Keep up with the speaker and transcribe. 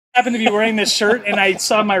happened to be wearing this shirt, and I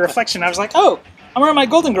saw my reflection. I was like, oh, I'm wearing my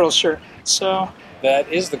Golden Girls shirt. So That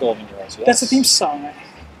is the Golden Girls, yes. that's the theme song.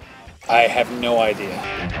 I have no idea.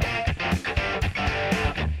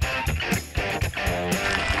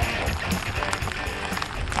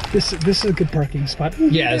 This is a good parking spot. Ooh,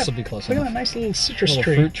 Yeah, this will be close Look at enough. that nice little citrus Little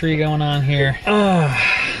tree. fruit tree going on here.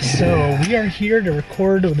 So we are here to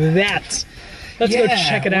record that. Let's go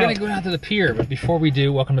check it We're out. going to go out to the pier, but before we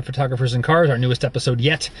do, welcome to Photographers and Cars, our newest episode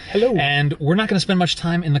yet. Hello. And we're not going to spend much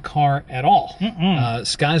time in the car at all.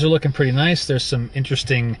 Skies are looking pretty nice. There's some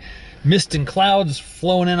interesting mist and clouds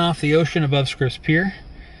flowing in off the ocean above Scripps Pier.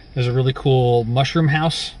 There's a really cool mushroom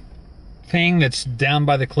house thing that's down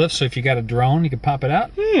by the cliff, so if you got a drone, you can pop it out.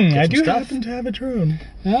 I do happen to have a drone.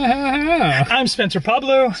 I'm Spencer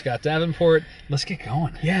Pablo. Scott Davenport. Let's get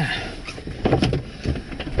going. Yeah.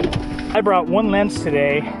 I brought one lens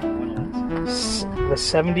today, the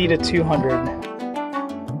 70 to 200.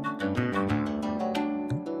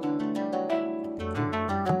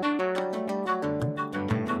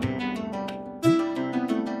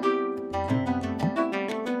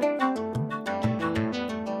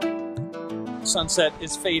 Sunset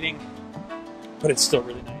is fading, but it's still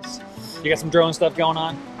really nice. You got some drone stuff going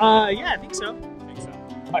on? Yeah, I think so.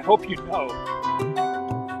 I hope you know.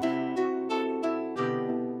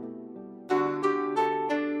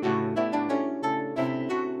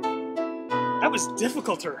 That was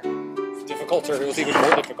difficulter. It was even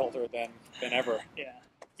more difficulter than ever. Yeah.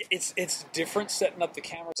 It's different setting up the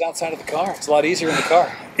cameras outside of the car. It's a lot easier in the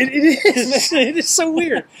car. It is. It is so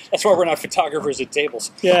weird. That's why we're not photographers at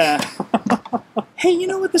tables. Yeah. Hey, you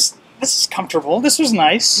know what? This is comfortable. This was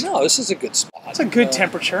nice. No, this is a good spot. It's a good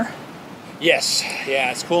temperature. Yes.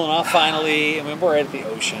 Yeah, it's cooling off finally. I mean, we're right at the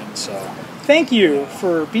ocean, so. Thank you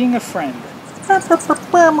for being a friend.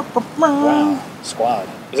 Wow. Squad.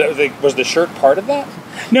 Was the shirt part of that?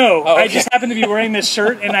 No, Oh, okay. I just happened to be wearing this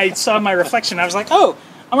shirt, and I saw my reflection. I was like, oh,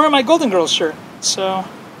 I'm wearing my Golden Girls shirt. So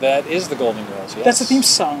That is the Golden Girls, yes. that's the theme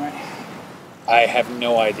song, right? I have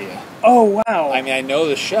no idea. Oh, wow. I mean, I know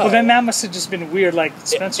the show. Well, then that must have just been weird. Like,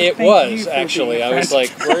 Spencer, It thank you was, for actually. being a I was friend.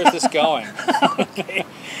 like, where is this going? Okay.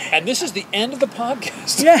 And this is the end of the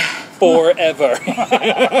podcast. Yeah. Forever.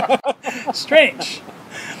 Strange.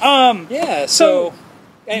 Yeah, so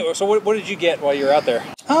anyway, so what did you get while you were out there?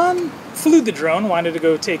 Flew the drone. Wanted to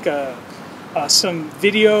go take some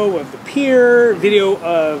video of the pier,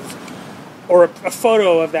 a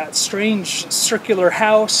photo of that strange circular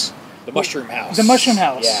house. The Mushroom House. The Mushroom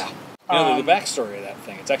House. Yeah. You know, the backstory of that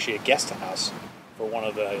thing, it's actually a guest house for one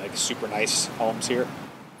of the super nice homes here.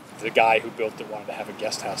 The guy who built it wanted to have a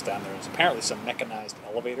guest house down there. There's apparently some mechanized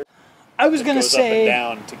elevator. I was going to goes up and say,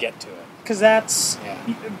 down to get to it. because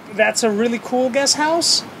that's a really cool guest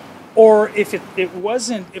house. Or if there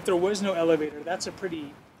was no elevator, that's a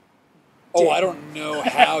pretty. Oh, I don't know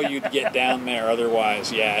how you'd get down there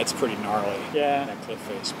otherwise. Yeah, it's pretty gnarly. Yeah. That cliff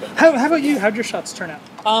face. But How about you? How'd your shots turn out?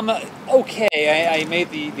 Okay. I made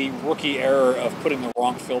the rookie error of putting the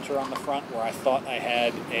wrong filter on the front where I thought I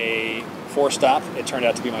had a 4-stop. It turned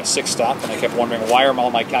out to be my 6-stop, and I kept wondering, why are all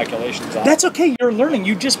my calculations off? That's okay. You're learning.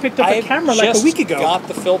 You just picked up a camera like a week ago. I got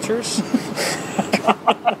the filters.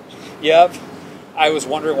 Yep. I was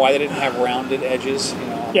wondering why they didn't have rounded edges,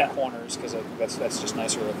 on the corners, because that's just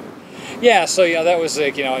nicer looking. Yeah, so that was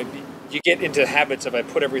like, you get into habits of I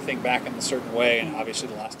put everything back in a certain way, and obviously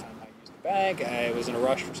the last time I used the bag, I was in a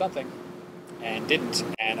rush for something, and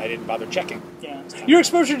I didn't bother checking. Yeah. Your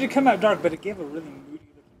exposure did come out dark, but it gave a really moody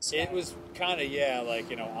looking sky. It was kind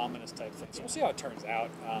of, ominous type thing. So we'll see how it turns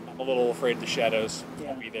out. I'm a little afraid the shadows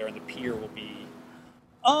won't be there, and the pier will be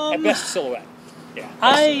at best silhouette. Yeah.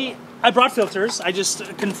 I brought filters. I just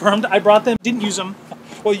confirmed. I brought them. Didn't use them.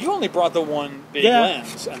 Well, you only brought the one big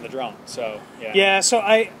lens and the drone, so yeah. Yeah. So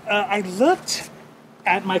I looked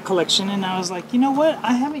at my collection and I was like, you know what?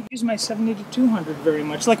 I haven't used my 70 to 200 very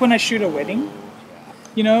much. Like when I shoot a wedding,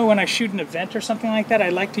 when I shoot an event or something like that, I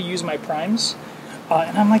like to use my primes.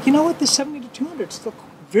 And I'm like, you know what? The 70 to 200 is still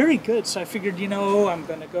very good. So I figured, I'm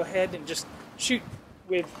going to go ahead and just shoot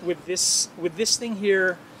with this thing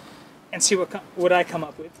here and see what I come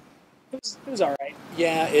up with. It was all right.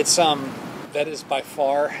 Yeah, it's that is by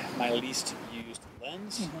far my least used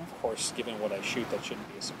lens. Mm-hmm. Of course, given what I shoot, that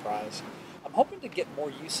shouldn't be a surprise. I'm hoping to get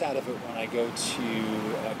more use out of it when I go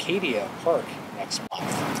to Acadia Park next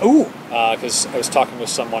month. Ooh! Because I was talking with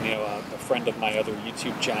someone, a friend of my other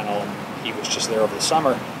YouTube channel, and he was just there over the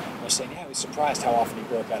summer. I was saying, he was surprised how often he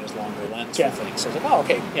broke out his longer lens for things. So I was like, oh,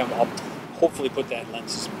 okay, I'll hopefully put that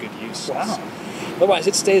lens to some good use. Wow. Otherwise,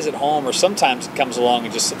 it stays at home, or sometimes it comes along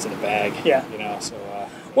and just sits in a bag. Yeah. So.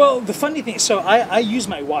 Well, the funny thing, so I use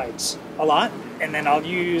my wides a lot, and then I'll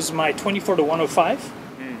use my 24 to 105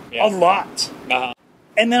 a lot.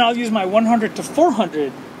 And then I'll use my 100 to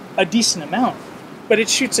 400 a decent amount. But it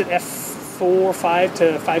shoots at f4, 5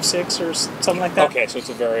 to 5.6 or something like that. Okay, so it's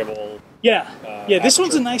a variable. Yeah. This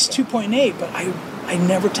one's a nice 2.8, but I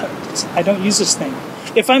never touch. I don't use this thing.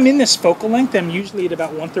 If I'm in this focal length, I'm usually at about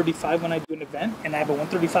 135 when I do an event, and I have a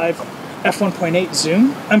 135 f1.8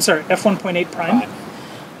 zoom. I'm sorry, f1.8 prime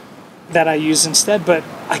that I use instead. But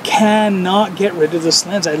I cannot get rid of this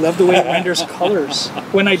lens. I love the way it renders colors.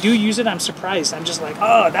 When I do use it, I'm surprised. I'm just like,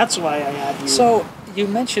 oh, that's why I have you. So you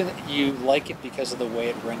mentioned that you like it because of the way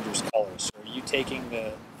it renders colors. So are you taking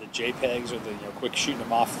the JPEGs or the quick shooting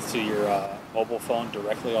them off to your mobile phone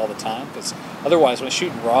directly all the time? Because otherwise, when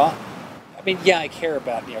shooting raw, I mean, yeah, I care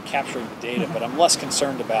about capturing the data, but I'm less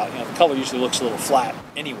concerned about the color usually looks a little flat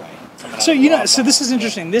anyway. So so this is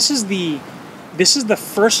interesting. This is the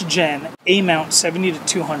first gen A mount 70 to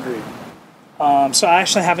 200. So I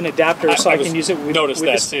actually have an adapter, so I can use it with. Noticed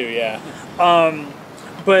that too, yeah.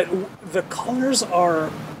 But the colors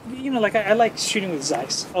are, like I like shooting with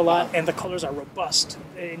Zeiss a lot, and the colors are robust,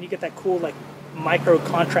 and you get that cool like micro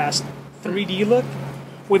contrast 3D look.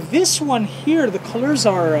 With this one here, the colors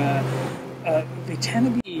are they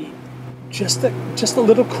tend to be just a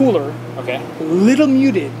little cooler, a little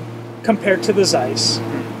muted compared to the Zeiss,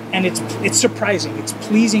 and it's surprising. It's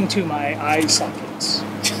pleasing to my eye sockets.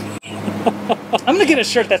 I'm gonna get a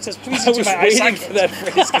shirt that says "pleasing to my eye sockets." For that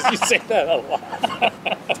phrase because you say that a lot.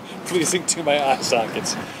 Pleasing to my eye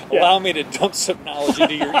sockets. Allow me to dump some knowledge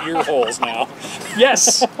into your ear holes now.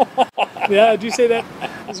 Yes. Yeah, I do say that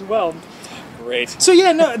as well. Great. So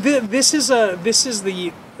yeah, no, this is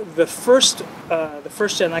the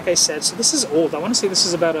first gen, like I said. So this is old. I want to say this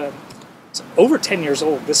is it's over 10 years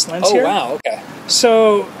old. This lens here. Oh wow. Okay.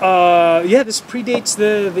 So this predates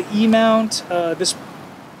the E-mount.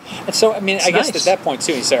 And so, I mean, I guess at that point,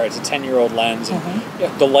 too, it's a 10-year-old lens,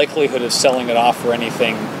 and the likelihood of selling it off for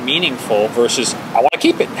anything meaningful versus, I want to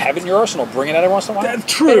keep it, have it in your arsenal, bring it out every once in a while.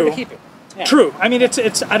 True. To keep it. Yeah. True. I mean,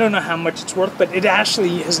 it's. I don't know how much it's worth, but it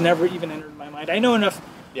actually has never even entered my mind. I know enough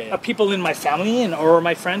people in my family or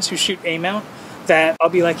my friends who shoot A-mount that I'll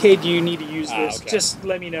be like, hey, do you need to use this? Okay. Just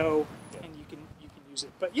let me know, and you can use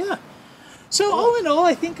it. But yeah. So all in all,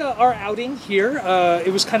 I think our outing here,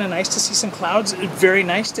 it was kind of nice to see some clouds. Very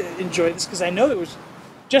nice to enjoy this because I know it was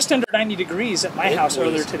just under 90 degrees at my house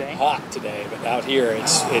earlier today. Hot today, but out here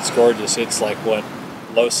it's gorgeous. It's like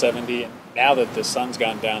low 70, and now that the sun's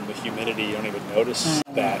gone down, the humidity, you don't even notice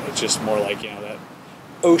that. It's just more like that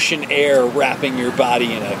ocean air wrapping your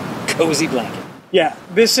body in a cozy blanket. Yeah,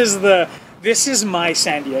 this is my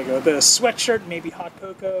San Diego. The sweatshirt, maybe hot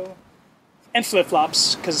cocoa. And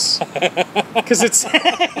flip-flops, because it's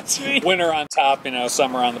winter on top,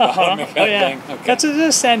 summer on the bottom, kind of thing. Okay. That's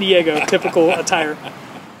a San Diego typical attire.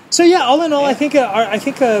 So yeah, all in all, I think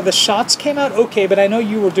the shots came out okay, but I know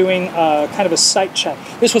you were doing kind of a site check.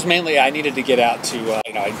 This was mainly I needed to get out to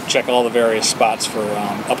I check all the various spots for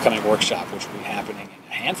upcoming workshop, which will be happening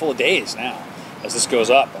in a handful of days now. As this goes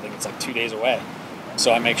up, I think it's like 2 days away.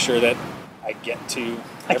 So I make sure that I get to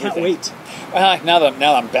everything. I can't wait. Now that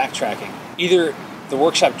I'm backtracking. Either the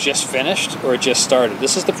workshop just finished or it just started.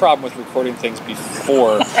 This is the problem with recording things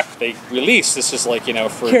before they release. This is like,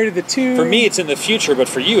 for carry the two. For me, it's in the future, but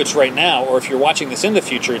for you, it's right now. Or if you're watching this in the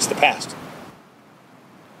future, it's the past.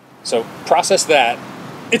 So process that.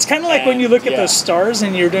 It's kind of like when you look at those stars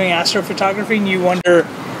and you're doing astrophotography and you wonder,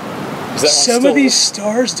 some of these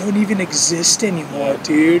stars don't even exist anymore,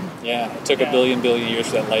 dude. Yeah, it took a billion years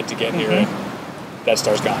for that light to get here. And that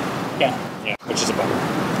star's gone. Yeah, which is a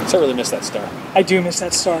bummer. So I really miss that star. I do miss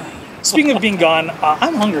that star. Speaking of being gone,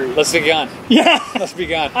 I'm hungry. Let's be gone. Yeah. Let's be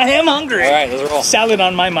gone. I am hungry. All right, let's roll. Salad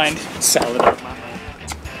on my mind. Salad on my mind.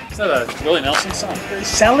 Is that a Willie Nelson song?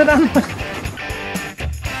 Salad on my mind.